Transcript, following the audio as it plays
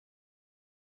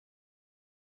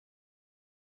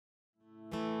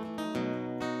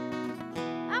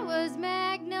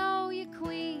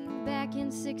back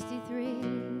in '63.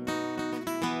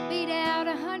 Beat out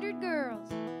 100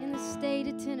 girls in the state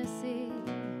of Tennessee.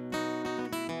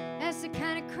 That's the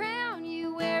kind of crown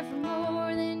you wear for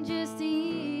more than just a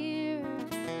year.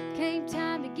 Came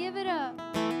time to give it up,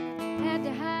 had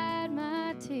to hide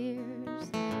my tears.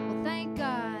 Well, thank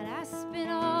God I spent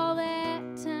all that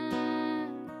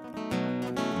time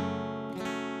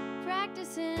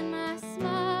practicing my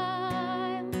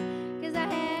smile, 'cause I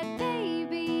had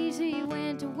babies. He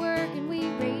went to work and we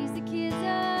raised the kids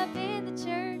up in the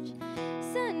church.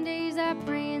 Sundays I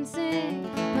pray and sing,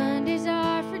 Mondays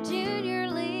are for junior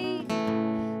league.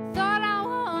 Thought I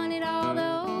wanted all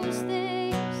those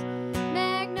things,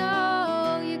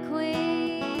 Magnolia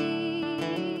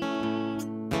Queen.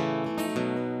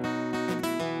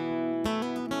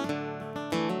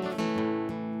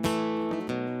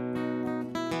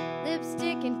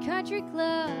 Lipstick and country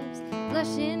clubs,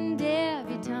 blushing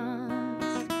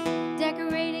debutantes,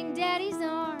 decorating daddy's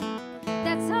arm,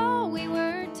 that's all we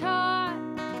were taught.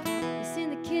 We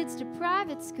send the kids to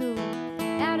private school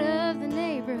out of the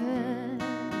neighborhood.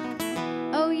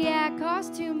 Oh yeah, it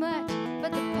costs too much,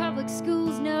 but the public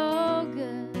school's no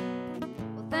good.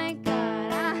 Well, thank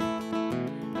God.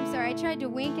 I'm sorry, I tried to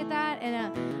wink at that and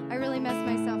I really messed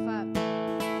myself up.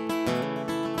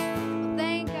 Well,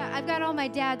 thank God. I've got all my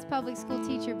dad's public school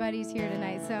teacher buddies here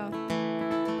tonight, so.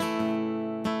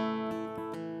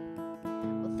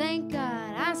 Well, thank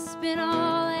God I spent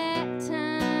all that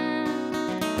time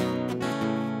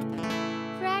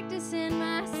practicing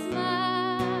my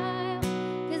smile,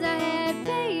 'cause I had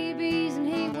babies and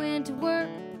he went to work.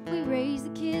 We raised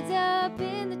the kids up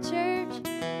in the church.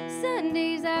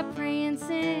 Sundays I pray and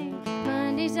sing,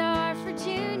 Mondays are for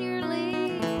junior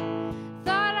league.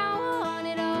 Thought I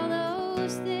wanted all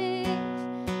those things,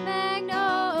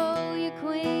 Magnolia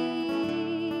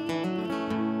Queen.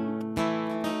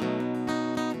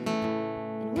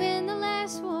 And when the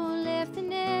last one left the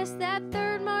nest, that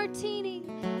third martini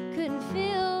couldn't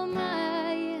fill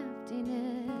my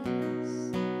emptiness.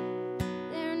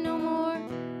 There are no more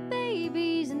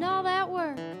babies and all that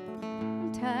work.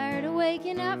 I'm tired of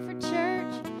waking up for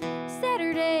church.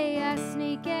 Saturday I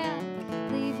sneak out,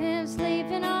 leave him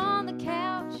sleeping on the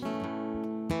couch.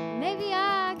 Maybe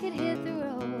I could hit the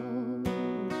road,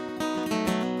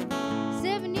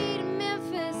 70 to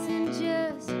Memphis and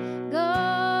just go.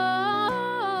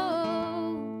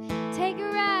 Take a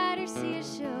ride or see a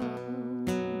show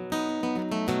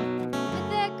with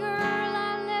that girl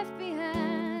I left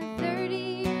behind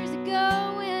 30 years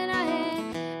ago. When I had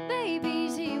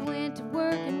babies, he went to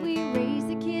work and we raised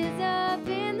the kids up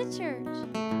in the church.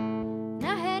 And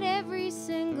I had every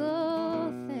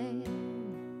single thing.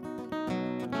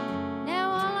 Now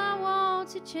all I want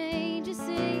to change is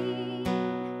sing.